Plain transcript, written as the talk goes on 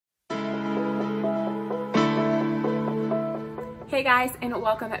Hey guys, and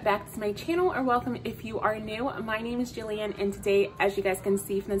welcome back to my channel, or welcome if you are new. My name is Jillian, and today, as you guys can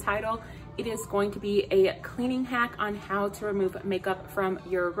see from the title, it is going to be a cleaning hack on how to remove makeup from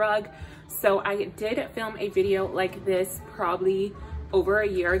your rug. So I did film a video like this probably over a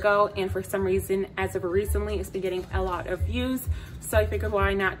year ago, and for some reason, as of recently, it's been getting a lot of views. So I figured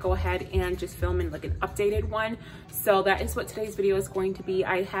why not go ahead and just film in like an updated one. So that is what today's video is going to be.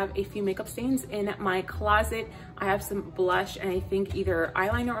 I have a few makeup stains in my closet. I have some blush and I think either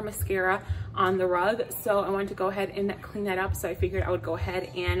eyeliner or mascara on the rug. So I wanted to go ahead and clean that up. So I figured I would go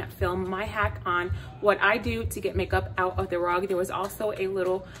ahead and film my hack on what I do to get makeup out of the rug. There was also a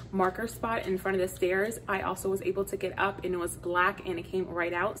little marker spot in front of the stairs. I also was able to get up and it was black and it came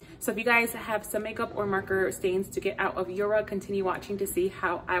right out. So if you guys have some makeup or marker stains to get out of your rug, continue watching to see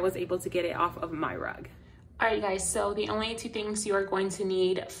how I was able to get it off of my rug. All right guys, so the only two things you are going to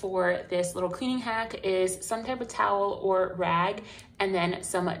need for this little cleaning hack is some type of towel or rag, and then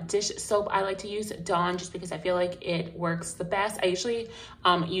some dish soap. I like to use Dawn just because I feel like it works the best. I usually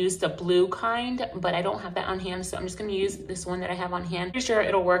use the blue kind, but I don't have that on hand, so I'm just gonna use this one that I have on hand. Pretty sure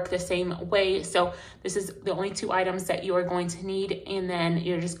it'll work the same way. So this is the only two items that you are going to need, and then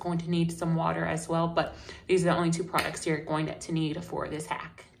you're just going to need some water as well, but these are the only two products you're going to need for this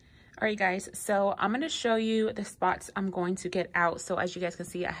hack. All right guys, so I'm going to show you the spots I'm going to get out. So as you guys can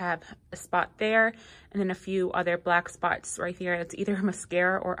see, I have a spot there and then a few other black spots right here. It's either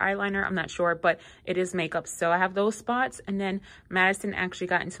mascara or eyeliner, I'm not sure, but it is makeup. So I have those spots, and then Madison actually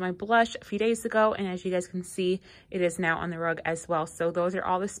got into my blush a few days ago, and as you guys can see, it is now on the rug as well. So those are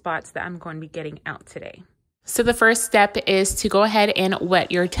all the spots that I'm going to be getting out today. So the first step is to go ahead and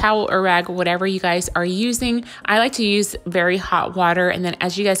wet your towel or rag, whatever you guys are using. I like to use very hot water, and then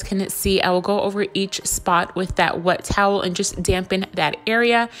as you guys can see, I will go over each spot with that wet towel and just dampen that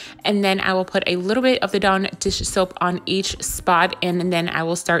area. And then I will put a little bit of the Dawn dish soap on each spot, and then I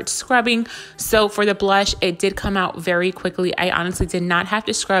will start scrubbing. So for the blush, it did come out very quickly. I honestly did not have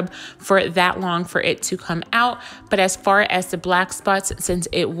to scrub for that long for it to come out. But as far as the black spots, since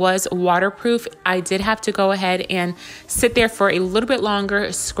it was waterproof, I did have to go ahead and sit there for a little bit longer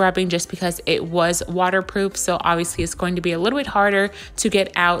scrubbing just because it was waterproof. So obviously it's going to be a little bit harder to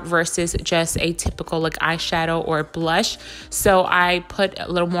get out versus just a typical like eyeshadow or blush. So I put a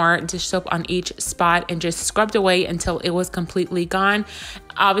little more dish soap on each spot and just scrubbed away until it was completely gone.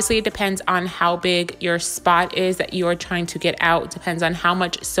 Obviously it depends on how big your spot is that you are trying to get out. It depends on how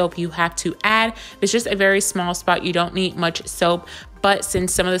much soap you have to add. If it's just a very small spot, you don't need much soap. But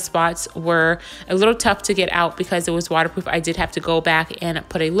since some of the spots were a little tough to get out because it was waterproof, I did have to go back and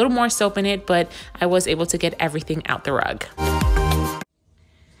put a little more soap in it, but I was able to get everything out the rug.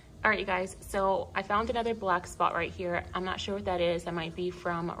 All right, you guys, so I found another black spot right here. I'm not sure what that is. That might be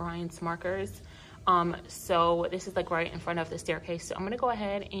from Ryan's markers. So this is like right in front of the staircase. So I'm gonna go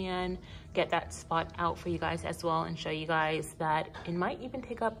ahead and get that spot out for you guys as well and show you guys that it might even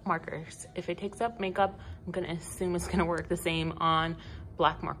take up markers. If it takes up makeup, I'm gonna assume it's gonna work the same on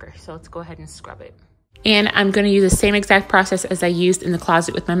black marker. So let's go ahead and scrub it. And I'm gonna use the same exact process as I used in the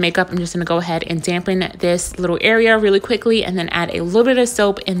closet with my makeup. I'm just gonna go ahead and dampen this little area really quickly and then add a little bit of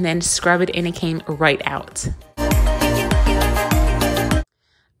soap and then scrub it, and it came right out.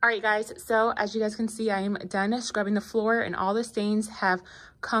 All right guys, so as you guys can see, I am done scrubbing the floor and all the stains have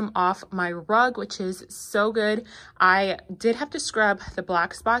come off my rug, which is so good. I did have to scrub the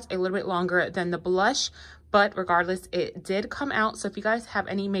black spots a little bit longer than the blush, but regardless, it did come out. So if you guys have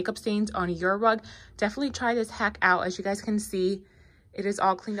any makeup stains on your rug, definitely try this hack out. As you guys can see, it is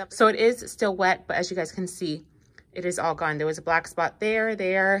all cleaned up. So it is still wet, but as you guys can see, it is all gone. There was a black spot there.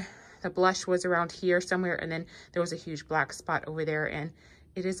 The blush was around here somewhere, and then there was a huge black spot over there, and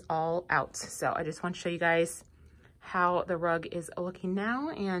it is all out. So I just want to show you guys how the rug is looking now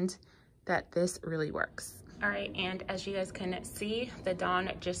and that this really works. All right, and as you guys can see, the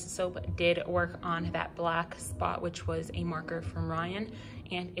Dawn dish soap did work on that black spot, which was a marker from Ryan,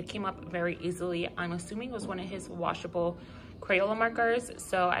 and it came up very easily. I'm assuming it was one of his washable Crayola markers,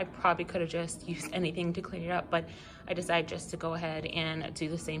 so I probably could have just used anything to clean it up, but I decided just to go ahead and do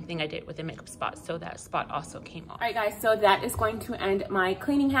the same thing I did with the makeup spot, so that spot also came off. All right guys, so that is going to end my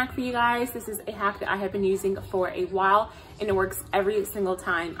cleaning hack for you guys. This is a hack that I have been using for a while, and it works every single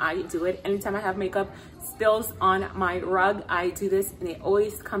time I do it. Anytime I have makeup spills on my rug, I do this and it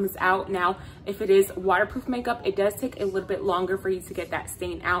always comes out. Now, if it is waterproof makeup, it does take a little bit longer for you to get that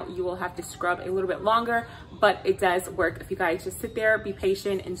stain out. You will have to scrub a little bit longer, but it does work. If you guys just sit there, be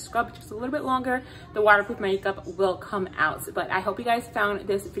patient, and scrub just a little bit longer, the waterproof makeup will come out. But I hope you guys found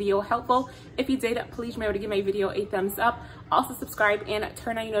this video helpful. If you did, please remember to give my video a thumbs up. Also subscribe and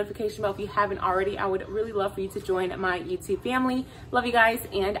turn on your notification bell if you haven't already. I would really love for you to join my YouTube family. Love you guys,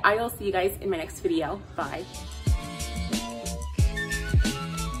 and I will see you guys in my next video. Bye.